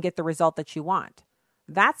until you can get the result that you want?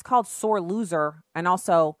 That's called sore loser and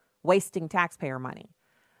also wasting taxpayer money.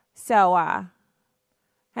 So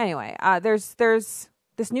anyway, there's this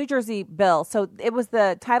New Jersey bill. So it was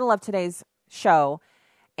the title of today's show,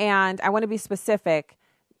 and I want to be specific.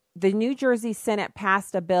 The New Jersey Senate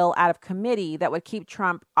passed a bill out of committee that would keep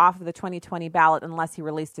Trump off of the 2020 ballot unless he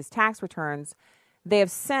released his tax returns. They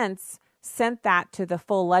have since sent that to the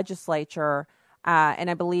full legislature, and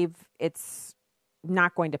I believe it's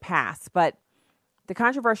not going to pass. But the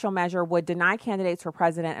controversial measure would deny candidates for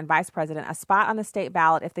president and vice president a spot on the state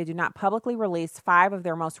ballot if they do not publicly release 5 of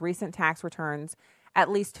their most recent tax returns at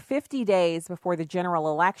least 50 days before the general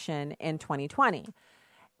election in 2020.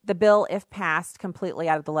 The bill, if passed completely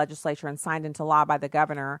out of the legislature and signed into law by the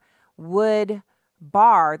governor, would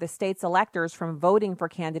bar the state's electors from voting for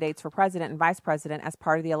candidates for president and vice president as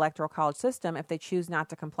part of the electoral college system if they choose not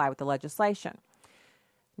to comply with the legislation.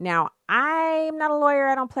 Now, I'm not a lawyer.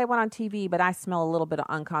 I don't play one on TV, but I smell a little bit of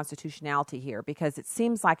unconstitutionality here because it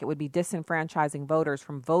seems like it would be disenfranchising voters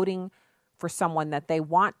from voting for someone that they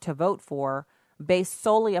want to vote for based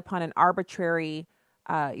solely upon an arbitrary,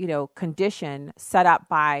 condition set up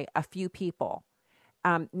by a few people.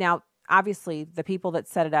 Now, obviously, the people that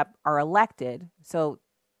set it up are elected, so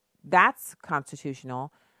that's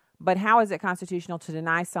constitutional. But how is it constitutional to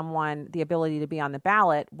deny someone the ability to be on the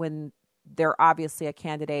ballot when they're obviously a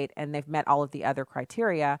candidate and they've met all of the other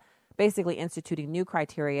criteria, basically instituting new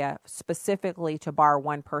criteria specifically to bar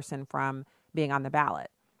one person from being on the ballot?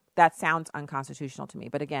 That sounds unconstitutional to me.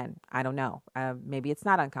 But again, I don't know. Maybe it's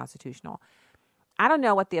not unconstitutional. I don't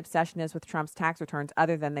know what the obsession is with Trump's tax returns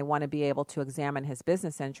other than they want to be able to examine his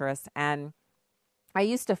business interests. And I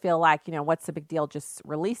used to feel like, what's the big deal? Just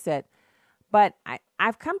release it. But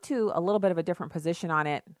I've come to a little bit of a different position on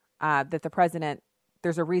it, that the president,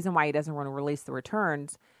 there's a reason why he doesn't want to release the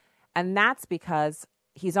returns. And that's because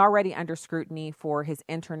he's already under scrutiny for his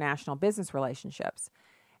international business relationships.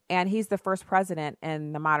 And he's the first president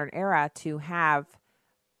in the modern era to have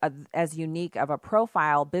as unique of a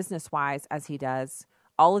profile business-wise as he does.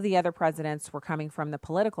 All of the other presidents were coming from the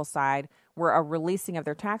political side, where a releasing of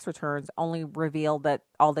their tax returns only revealed that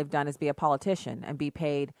all they've done is be a politician and be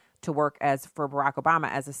paid to work as for Barack Obama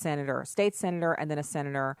as a senator, state senator, and then a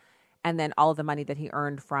senator, and then all of the money that he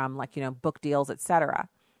earned from book deals, etc.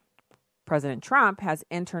 President Trump has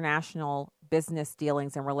international business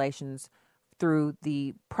dealings and relations through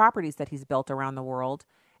the properties that he's built around the world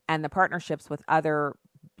and the partnerships with other,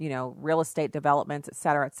 real estate developments, et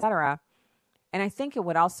cetera, et cetera. And I think it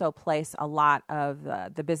would also place a lot of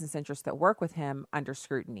the business interests that work with him under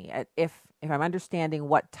scrutiny. If I'm understanding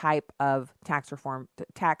what type of tax reform,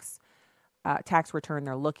 tax return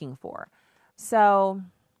they're looking for. So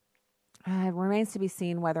it remains to be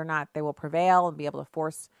seen whether or not they will prevail and be able to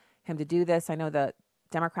force him to do this. I know the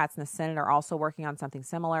Democrats in the Senate are also working on something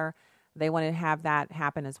similar. They want to have that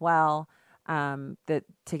happen as well, to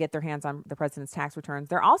get their hands on the president's tax returns.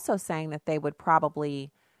 They're also saying that they would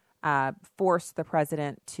probably force the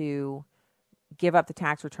president to give up the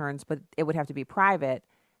tax returns, but it would have to be private.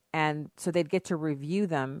 And so they'd get to review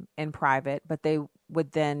them in private, but they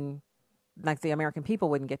would then, the American people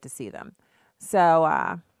wouldn't get to see them.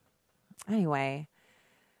 So anyway,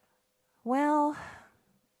 well,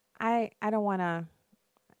 I don't want to...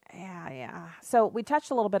 Yeah. So we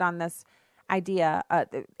touched a little bit on this idea.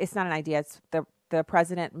 It's not an idea. It's the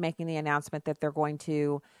president making the announcement that they're going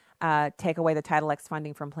to take away the Title X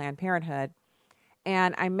funding from Planned Parenthood.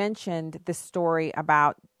 And I mentioned this story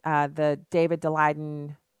about the David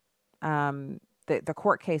Daleiden, the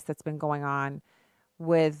court case that's been going on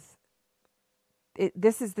with it.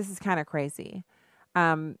 This is kind of crazy.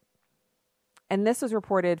 And this was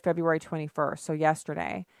reported February 21st, so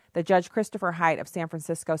yesterday. The Judge Christopher Hite of San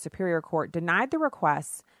Francisco Superior Court denied the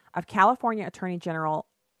requests of California Attorney General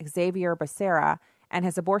Xavier Becerra and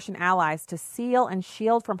his abortion allies to seal and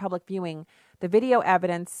shield from public viewing the video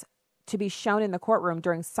evidence to be shown in the courtroom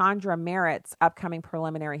during Sandra Merritt's upcoming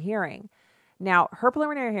preliminary hearing. Now, her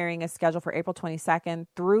preliminary hearing is scheduled for April 22nd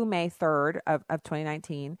through May 3rd of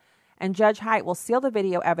 2019. And Judge Hite will seal the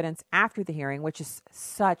video evidence after the hearing, which is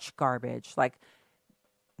such garbage.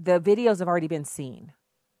 The videos have already been seen.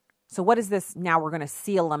 So what is this? Now we're going to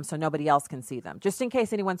seal them so nobody else can see them. Just in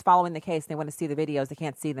case anyone's following the case and they want to see the videos, they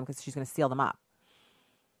can't see them because she's going to seal them up.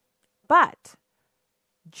 But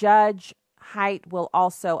Judge Hite will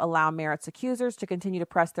also allow Merritt's accusers to continue to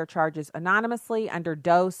press their charges anonymously under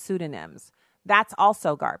Doe pseudonyms. That's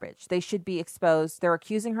also garbage. They should be exposed. They're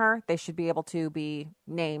accusing her. They should be able to be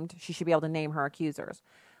named. She should be able to name her accusers.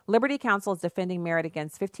 Liberty Counsel is defending Merritt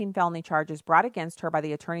against 15 felony charges brought against her by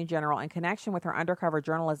the Attorney General in connection with her undercover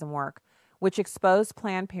journalism work, which exposed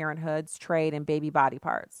Planned Parenthood's trade in baby body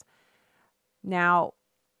parts. Now,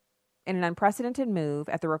 in an unprecedented move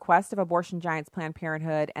at the request of abortion giants Planned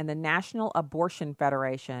Parenthood and the National Abortion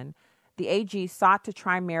Federation, the AG sought to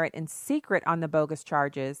try Merritt in secret on the bogus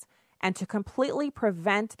charges and to completely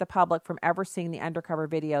prevent the public from ever seeing the undercover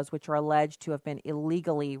videos, which are alleged to have been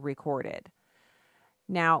illegally recorded.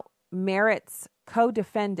 Now, Merritt's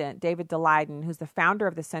co-defendant, David Daleiden, who's the founder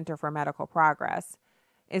of the Center for Medical Progress,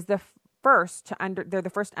 is they're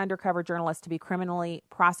the first undercover journalist to be criminally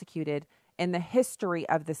prosecuted in the history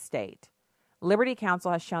of the state. Liberty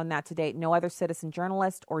Counsel has shown that to date, no other citizen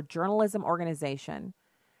journalist or journalism organization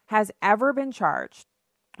has ever been charged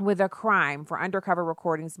with a crime for undercover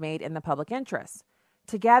recordings made in the public interest.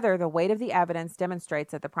 Together, the weight of the evidence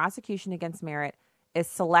demonstrates that the prosecution against Merritt is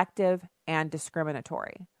selective and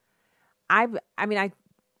discriminatory. Are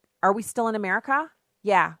we still in America?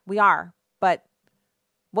 Yeah, we are. But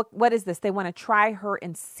what is this? They want to try her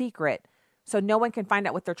in secret so no one can find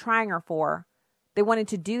out what they're trying her for. They wanted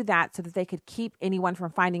to do that so that they could keep anyone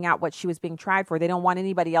from finding out what she was being tried for. They don't want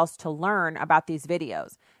anybody else to learn about these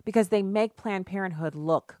videos because they make Planned Parenthood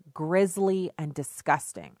look grisly and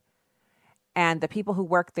disgusting. And the people who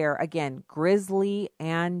work there, again, grisly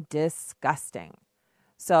and disgusting.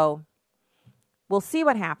 So we'll see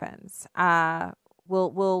what happens.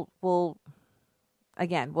 We'll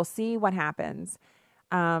see what happens.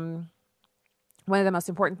 One of the most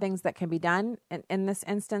important things that can be done in this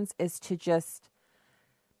instance is to just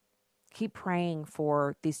keep praying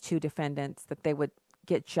for these two defendants that they would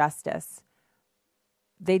get justice.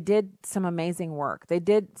 They did some amazing work. They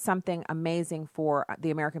did something amazing for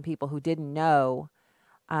the American people who didn't know.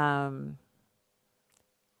 We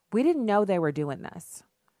didn't know they were doing this.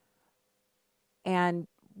 And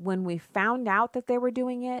when we found out that they were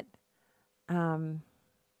doing it,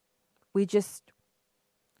 we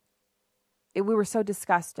were so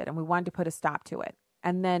disgusted and we wanted to put a stop to it.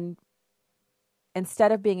 And then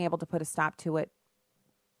instead of being able to put a stop to it,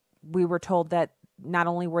 we were told that not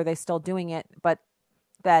only were they still doing it, but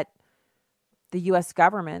that the U.S.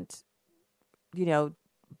 government,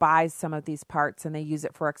 buys some of these parts and they use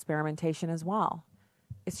it for experimentation as well.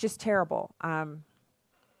 It's just terrible.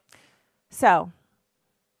 So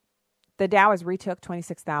the Dow has retook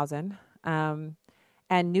 26,000. And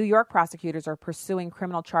New York prosecutors are pursuing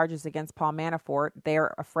criminal charges against Paul Manafort.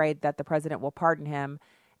 They're afraid that the president will pardon him.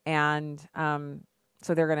 And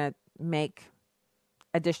so they're going to make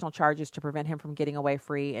additional charges to prevent him from getting away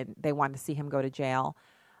free. And they want to see him go to jail.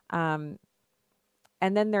 And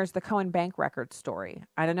then there's the Cohen Bank record story.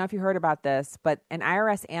 I don't know if you heard about this, but an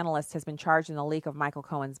IRS analyst has been charged in the leak of Michael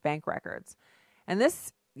Cohen's bank records. And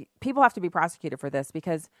people have to be prosecuted for this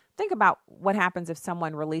because think about what happens if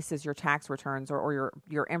someone releases your tax returns or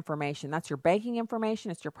your information. That's your banking information.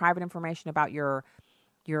 It's your private information about your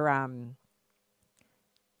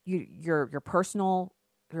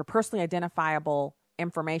personally identifiable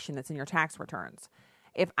information that's in your tax returns.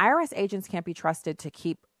 If IRS agents can't be trusted to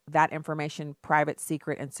keep that information private,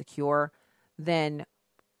 secret, and secure, then,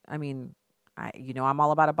 I'm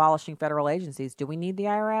all about abolishing federal agencies. Do we need the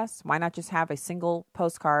IRS? Why not just have a single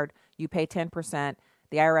postcard? You pay 10%.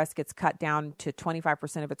 The IRS gets cut down to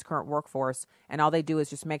 25% of its current workforce, and all they do is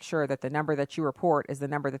just make sure that the number that you report is the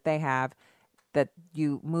number that they have, that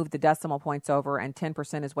you move the decimal points over, and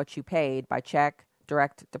 10% is what you paid by check,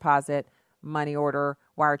 direct deposit, money order,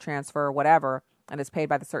 wire transfer, whatever, and it's paid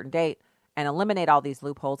by the certain date, and eliminate all these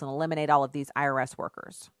loopholes and eliminate all of these IRS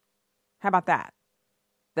workers. How about that?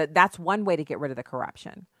 That's one way to get rid of the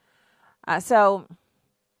corruption.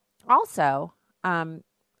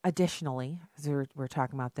 Additionally, as we're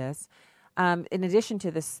talking about this, in addition to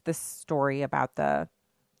this story about the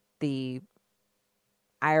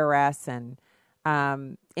IRS and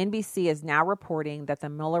NBC is now reporting that the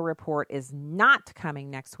Mueller report is not coming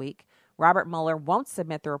next week. Robert Mueller won't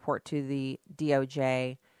submit the report to the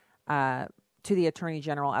DOJ, to the Attorney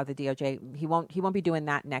General of the DOJ. He won't be doing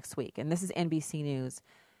that next week. And this is NBC News.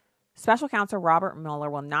 Special Counsel Robert Mueller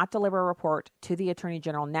will not deliver a report to the Attorney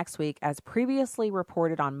General next week, as previously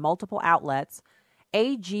reported on multiple outlets.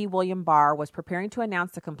 AG William Barr was preparing to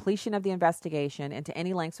announce the completion of the investigation into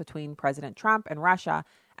any links between President Trump and Russia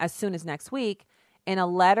as soon as next week. In a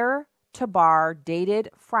letter to Barr dated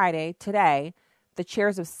Friday, today, the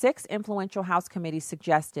chairs of 6 influential House committees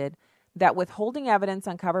suggested that withholding evidence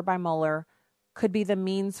uncovered by Mueller could be the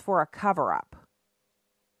means for a cover-up.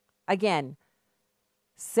 Again,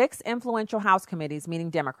 6 influential House committees,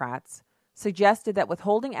 meaning Democrats, suggested that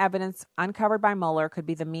withholding evidence uncovered by Mueller could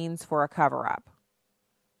be the means for a cover-up.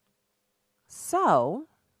 So,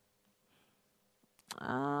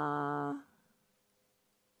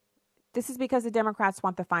 this is because the Democrats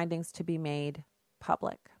want the findings to be made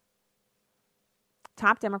public.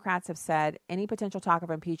 Top Democrats have said any potential talk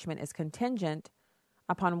of impeachment is contingent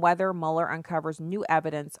upon whether Mueller uncovers new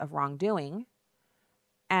evidence of wrongdoing.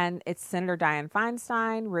 And it's Senator Dianne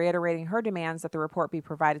Feinstein reiterating her demands that the report be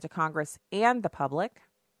provided to Congress and the public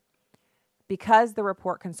because the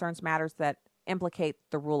report concerns matters that implicate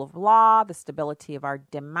the rule of law, the stability of our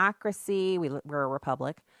democracy. We're a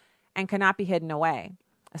republic, and cannot be hidden away.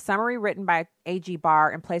 A summary written by A.G.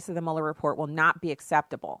 Barr in place of the Mueller report will not be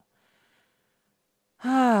acceptable.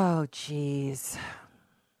 Oh, geez.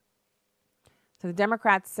 So the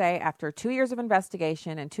Democrats say after 2 years of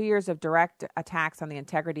investigation and 2 years of direct attacks on the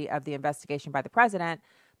integrity of the investigation by the president,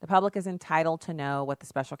 the public is entitled to know what the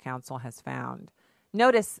special counsel has found.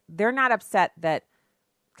 Notice they're not upset that,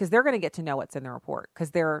 because they're going to get to know what's in the report because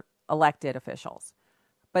they're elected officials.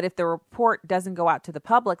 But if the report doesn't go out to the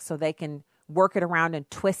public so they can work it around and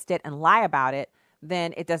twist it and lie about it,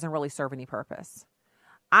 then it doesn't really serve any purpose.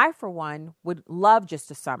 I, for one, would love just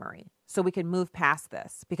a summary so we can move past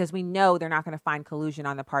this because we know they're not going to find collusion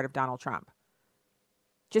on the part of Donald Trump.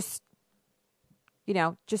 Just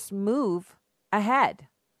move ahead.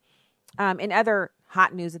 In other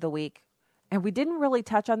hot news of the week, and we didn't really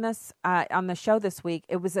touch on this on the show this week.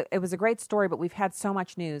 It was a great story, but we've had so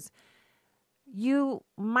much news. You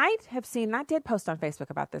might have seen, and I did post on Facebook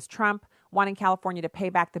about this, Trump wanting California to pay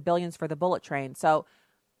back the billions for the bullet train. So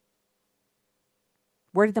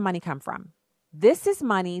where did the money come from? This is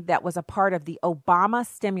money that was a part of the Obama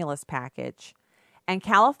stimulus package, and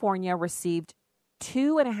California received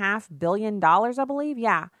 $2.5 billion, I believe.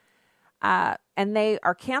 Yeah. And they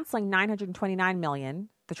are canceling $929 million,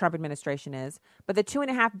 the Trump administration is, but the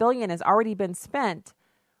 $2.5 billion has already been spent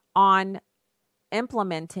on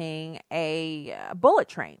implementing a bullet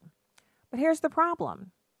train. But here's the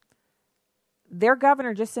problem. Their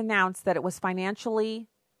governor just announced that it was financially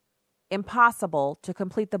impossible to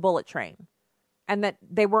complete the bullet train and that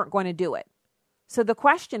they weren't going to do it. So the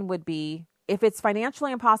question would be, if it's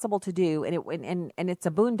financially impossible to do and it's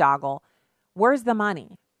a boondoggle, where's the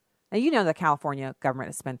money? Now, you know the California government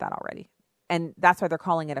has spent that already, and that's why they're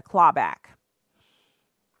calling it a clawback.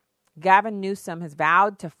 Gavin Newsom has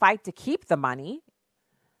vowed to fight to keep the money,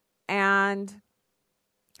 and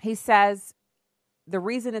he says the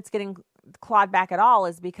reason it's getting clawed back at all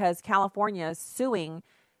is because California is suing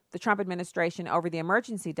the Trump administration over the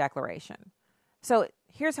emergency declaration. So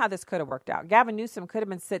here's how this could have worked out. Gavin Newsom could have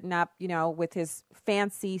been sitting up, with his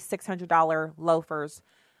fancy $600 loafers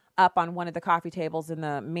up on one of the coffee tables in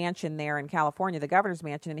the mansion there in California, the governor's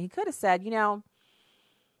mansion. And he could have said,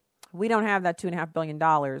 we don't have that $2.5 billion.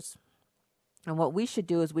 And what we should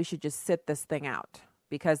do is we should just sit this thing out.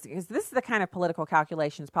 Because this is the kind of political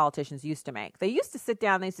calculations politicians used to make. They used to sit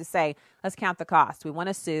down, they used to say, let's count the cost. We want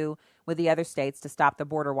to sue with the other states to stop the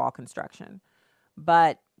border wall construction.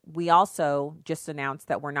 But we also just announced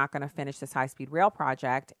that we're not going to finish this high-speed rail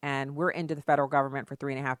project, and we're into the federal government for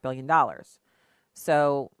 $3.5 billion.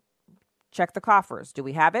 So check the coffers. Do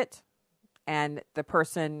we have it? And the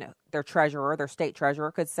person, their treasurer, their state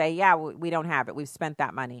treasurer could say, yeah, we don't have it. We've spent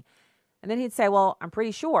that money. And then he'd say, well, I'm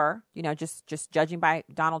pretty sure, just judging by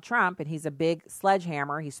Donald Trump, and he's a big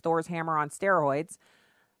sledgehammer. He's Thor's hammer on steroids.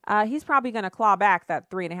 He's probably going to claw back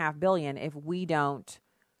that $3.5 billion if we don't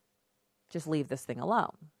just leave this thing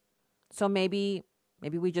alone. So maybe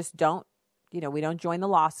we just don't, we don't join the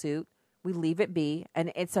lawsuit. We leave it be.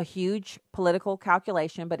 And it's a huge political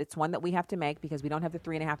calculation, but it's one that we have to make because we don't have the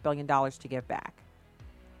 $3.5 billion to give back.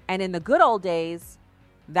 And in the good old days,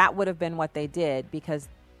 that would have been what they did because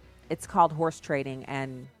it's called horse trading,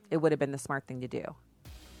 and it would have been the smart thing to do.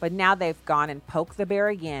 But now they've gone and poked the bear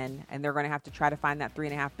again, and they're going to have to try to find that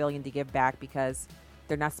 $3.5 billion to give back because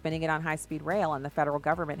they're not spending it on high-speed rail, and the federal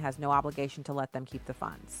government has no obligation to let them keep the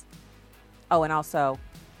funds. Oh, and also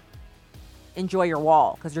enjoy your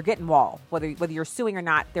wall because you're getting wall. Whether you're suing or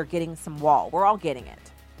not, they're getting some wall. We're all getting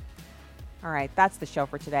it. All right, that's the show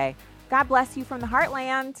for today. God bless you from the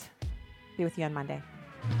heartland. Be with you on Monday.